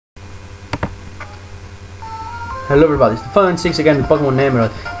Hello everybody, it's the Fun 6 again with Pokemon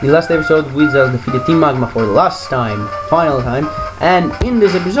Emerald. In the last episode we just defeated Team Magma for the last time, final time, and in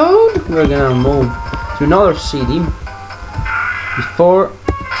this episode we're gonna move to another city before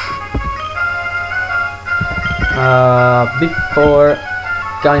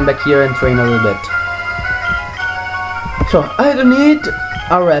coming back here and train a little bit. So I don't need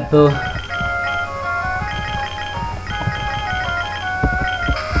a Rebel.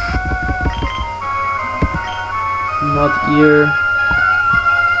 Not here.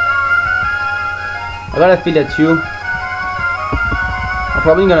 I gotta feed that too. I'm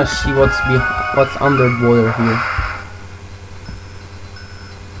probably gonna see what's under the water here.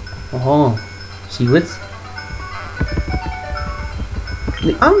 Secrets.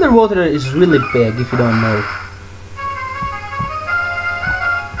 The underwater is really big if you don't know.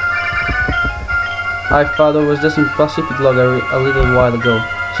 I thought it was just in Pacific log a little while ago.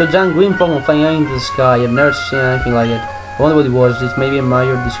 So giant green Pokemon flying high into the sky. I've never seen anything like it. I wonder what it was. It's maybe a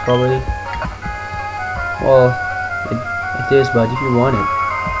major discovery. Well, it is, but if you want it.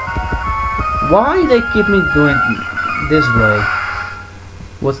 Why they keep me going this way?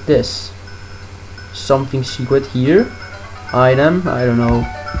 What's this? Something secret here? Item? I don't know.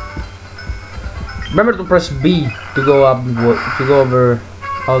 Remember to press B to go up, to go over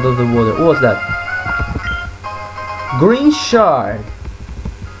out of the water. What was that? Green shard.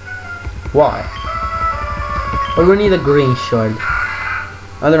 Why? Or we need a green shard.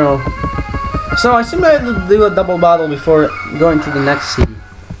 I don't know. So I think I have to do a double battle before going to the next city.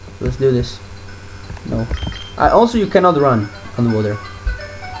 Let's do this. No. Also you cannot run on the water.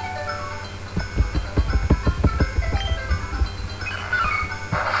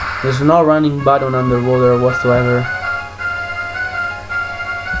 There's no running button underwater whatsoever.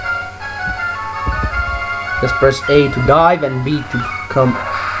 Just press A to dive and B to come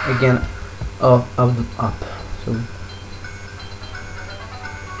again up. So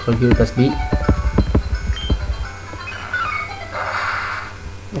here press B.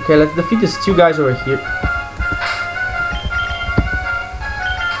 Okay, let's defeat these two guys over here.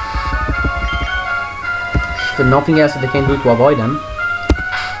 If there's nothing else that they can do to avoid them,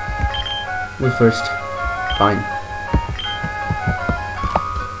 we first. Fine.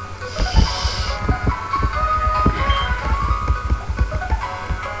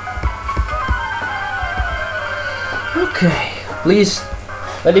 Okay, please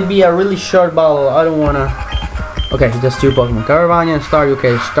let it be a really short battle. I don't wanna. Okay, just two Pokemon, Caravania and Staryu.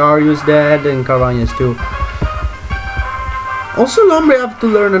 Okay, Staryu's dead and Caravania is too. Also, Lombre, I have to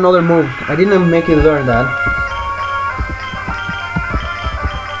learn another move. I didn't make it learn that.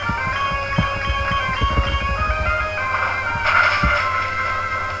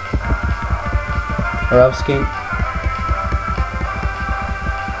 Rough skin.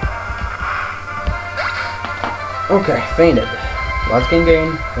 Okay, fainted. Last game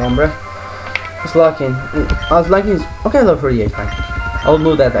gain, Lombre. It's locking. I was liking. Okay, level 38, fine. I'll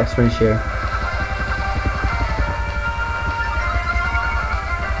move that experience here.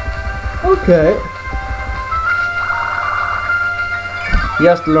 Okay. He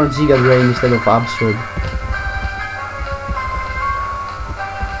has to learn Giga Drain instead of Absurd.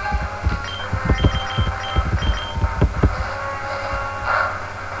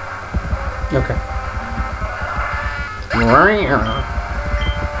 Okay.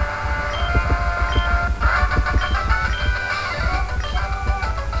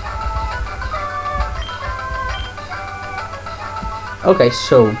 Okay,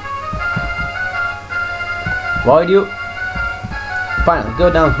 so why do you finally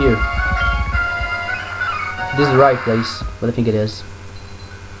go down here? This is the right place, but I think it is.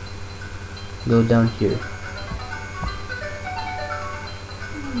 Go down here.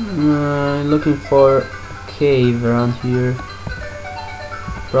 Looking for a cave around here.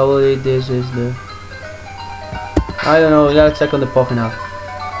 Probably this is the. I don't know. We gotta check on the Pokemon.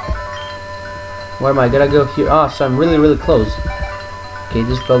 Where am I? Gotta go here. Ah, so I'm really close. Okay,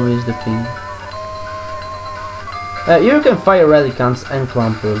 this probably is the thing. You can fire Relicants and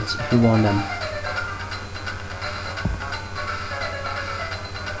Clompers if you want them.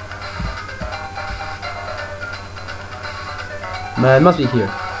 It must be here.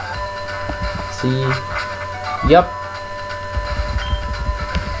 Let's see. Yep.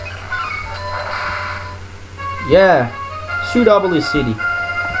 Yeah. Shootable City. I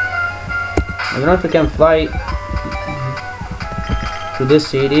don't know if I can fly to this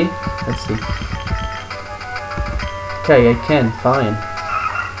city. Let's see. Okay, I can. Fine.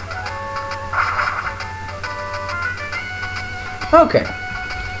 Okay.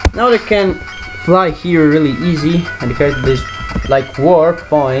 Now they can fly here really easy, and because this like warp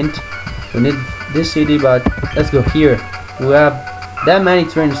point, we need this city, but let's go here. We have that many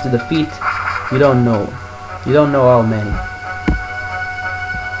trainers to defeat. You don't know. You don't know how many.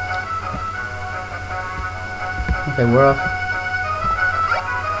 Okay, we're off.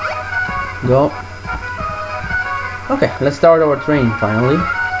 Go. Okay, let's start our training finally.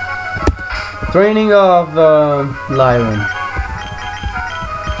 Training of Lyron.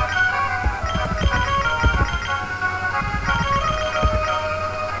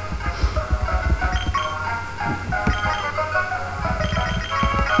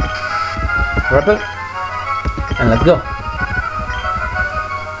 Wrap it, and let's go.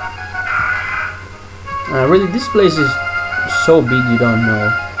 Really, this place is so big you don't know.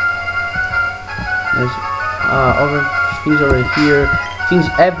 There's things over here, things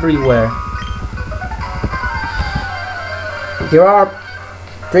everywhere. There are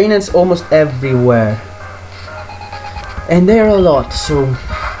trainers almost everywhere, and there are a lot, so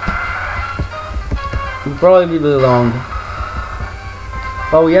we'll probably be long.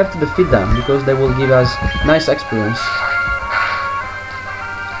 But we have to defeat them because they will give us nice experience.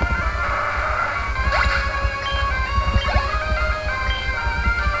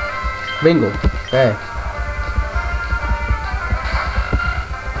 Bingo. Okay.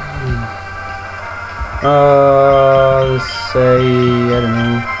 Let's say, I don't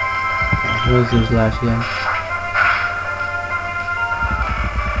know. Let's use Lash again.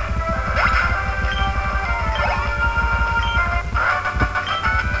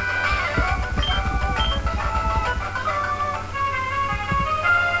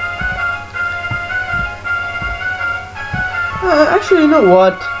 Actually, you know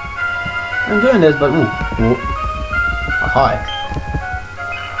what? I'm doing this, but hi.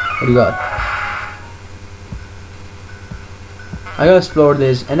 What do you got? I gotta explore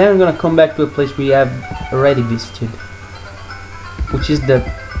this, and then I'm gonna come back to a place we have already visited, which is the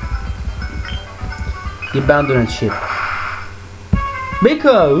abandoned ship.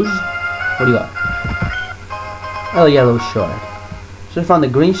 Because what do you got? A yellow shard. So I found the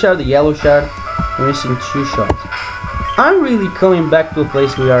green shard, the yellow shard. We're missing 2 shards. I'm really coming back to a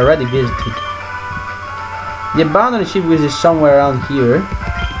place we already visited. The abandoned ship is somewhere around here.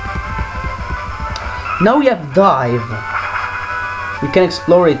 Now we have dive. We can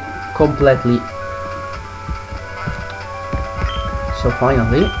explore it completely. So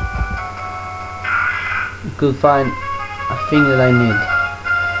finally, we could find a thing that I need.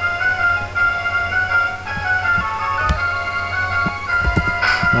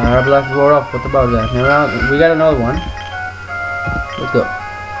 Our left wore off. What about that? Now we got another one. Let's go.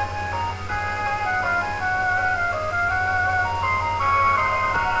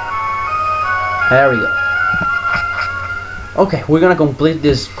 There we go. Okay, we're gonna complete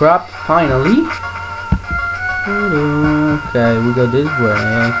this crap finally. Okay, we go this way,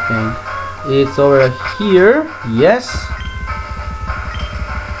 I think. It's over here. Yes.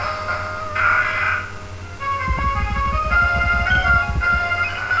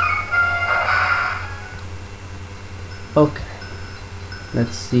 Okay.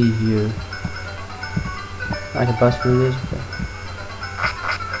 Let's see here. I can pass through this. Okay.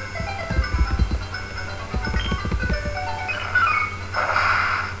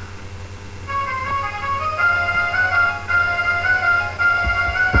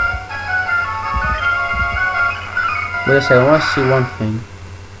 Wait a second, I want to see one thing.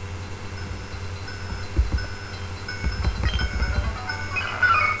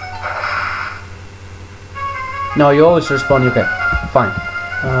 No, you always respawn. Okay, fine.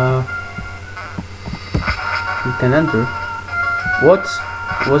 You can enter. What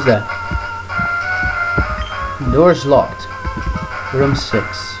was that? Door's locked. Room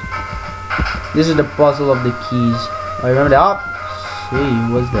 6. This is the puzzle of the keys. I remember that. Oh,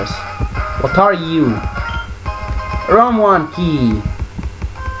 see, what's this? What are you? Room 1 key.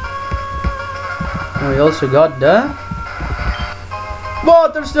 And we also got the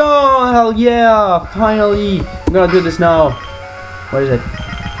Waterstone! Hell yeah! Finally! I'm gonna do this now. What is it?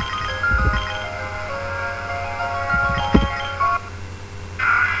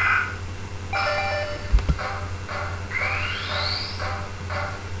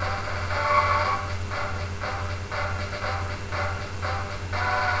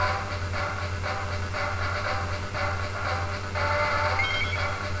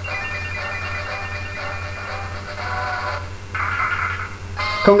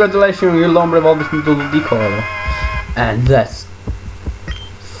 Congratulations, your Lombre evolved into Ludicolo. And that's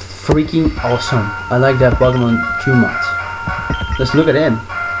freaking awesome. I like that Pokemon too much. Let's look at him.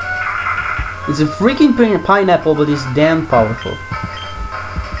 It's a freaking pineapple, but it's damn powerful.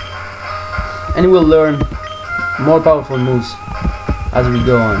 And we'll learn more powerful moves as we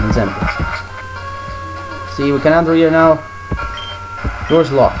go on, example. See, we can enter here now.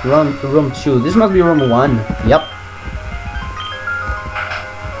 Door's locked. Room 2. This must be room 1. Yep.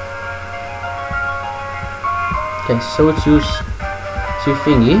 Okay, so let's use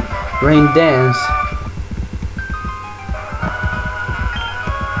thingy. Rain dance.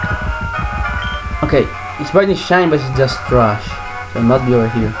 Okay, it's brightly shine, but it's just trash. So it must be over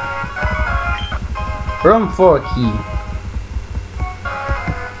here. Room 4 key.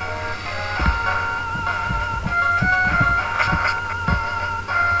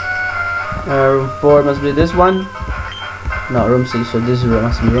 Room 4 must be this one. No, room 6, so this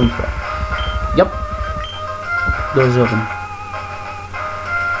must be room 4. Yep. Doors open.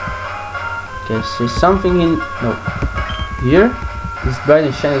 Okay, so something in... No. Here? This bright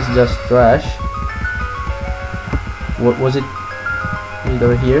and shine is just trash. What was it? Is it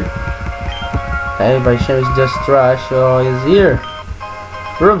over here? Okay, bright and shine is just trash, so it's here.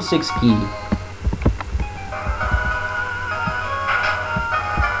 Room 6 key.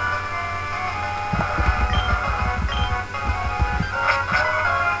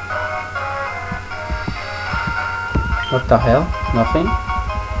 What the hell? Nothing?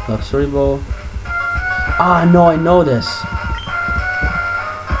 Luxury ball. Ah, no, I know this.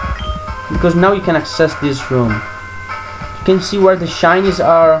 Because now you can access this room. You can see where the shinies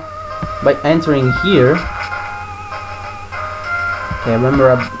are by entering here. Okay, I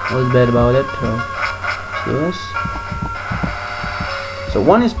remember a little bit about it. So, let's do this. So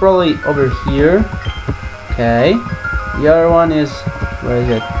one is probably over here. Okay. The other one is... Where is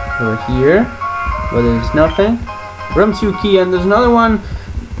it? Over here. But there's nothing. Room 2 key, and there's another one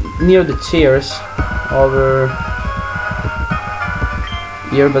near the chairs over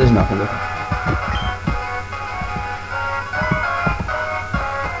here, but there's nothing there.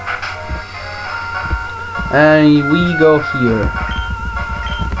 And we go here.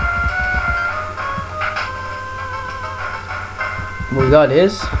 What we got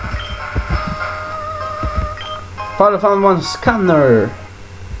is Father found one scanner.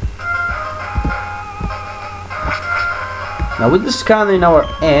 Now with the scanner in our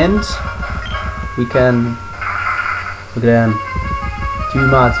hand, we can look at them. Do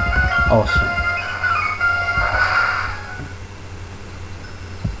mods. Awesome.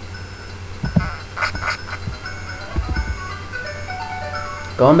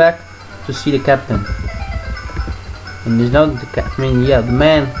 Going back to see the captain. And there's not the captain, yeah, the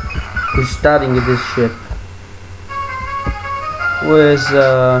man who's starting with this ship. Was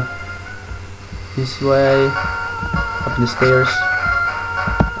this way. Up the stairs.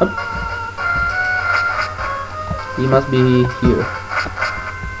 Up. He must be here.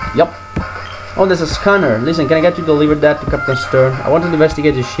 Yup. Oh, there's a scanner. Listen, can I get you to deliver that to Captain Stern? I want to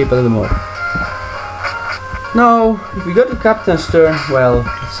investigate the ship a little more. No, if we go to Captain Stern, well,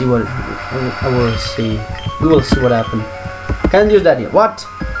 let's see what I will see. We will see what happens. Can't use that yet. What?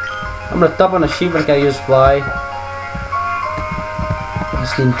 I'm gonna top on a ship and can use fly.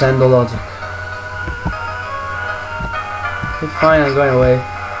 It's Nintendo logic. Okay, fine, I'm going away.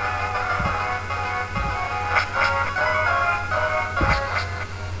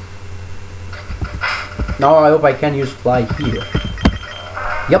 Now I hope I can use fly here.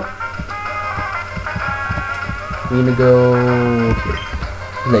 Yep. We're gonna go here.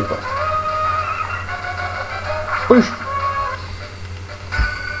 Lake post. Push.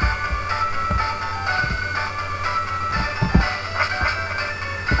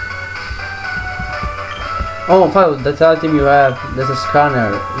 Oh, Paul, that's item you have. There's a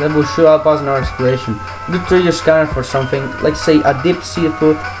scanner. That will show up as an exploration. You trade your scanner for something, like say a deep sea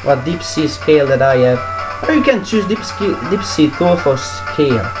tooth or a deep sea scale that I have. Or you can choose deep sea tooth or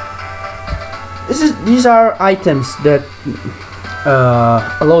scale. These are items that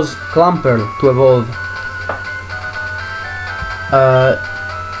allows Clamper to evolve.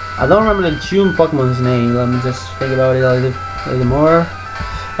 I don't remember the June Pokemon's name. Let me just think about it a little more.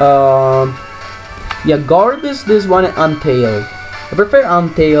 Yeah, Garbus, this one, Untail. I prefer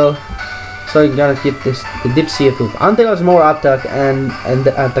Untail, so I'm gonna keep this the Deep Sea Tooth. Untail is more attack and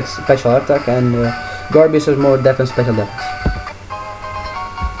attack, special attack, and Garbus is more defense, special defense.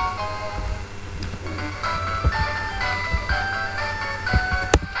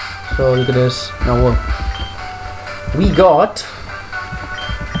 So look at this. Now what? We got.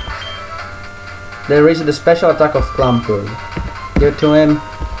 They raised the special attack of Clamper. Give it to him.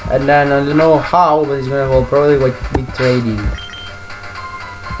 And then I don't know how, but he's gonna hold probably like with trading.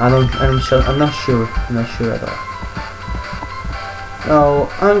 I'm not sure at all. No,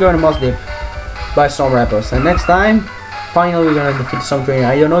 I'm going to Moss Deep by some rappers, and next time, finally we're gonna defeat some trainer.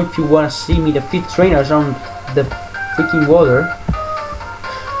 I don't know if you wanna see me defeat trainers on the freaking water,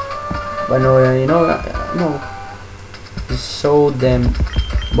 But no, you know, no. It's so damn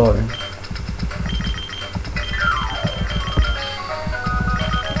boring.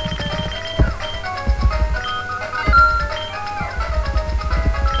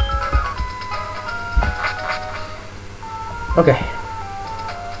 Okay.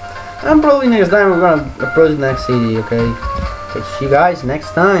 And probably next time we're gonna approach the next city, okay? Catch you guys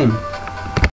next time.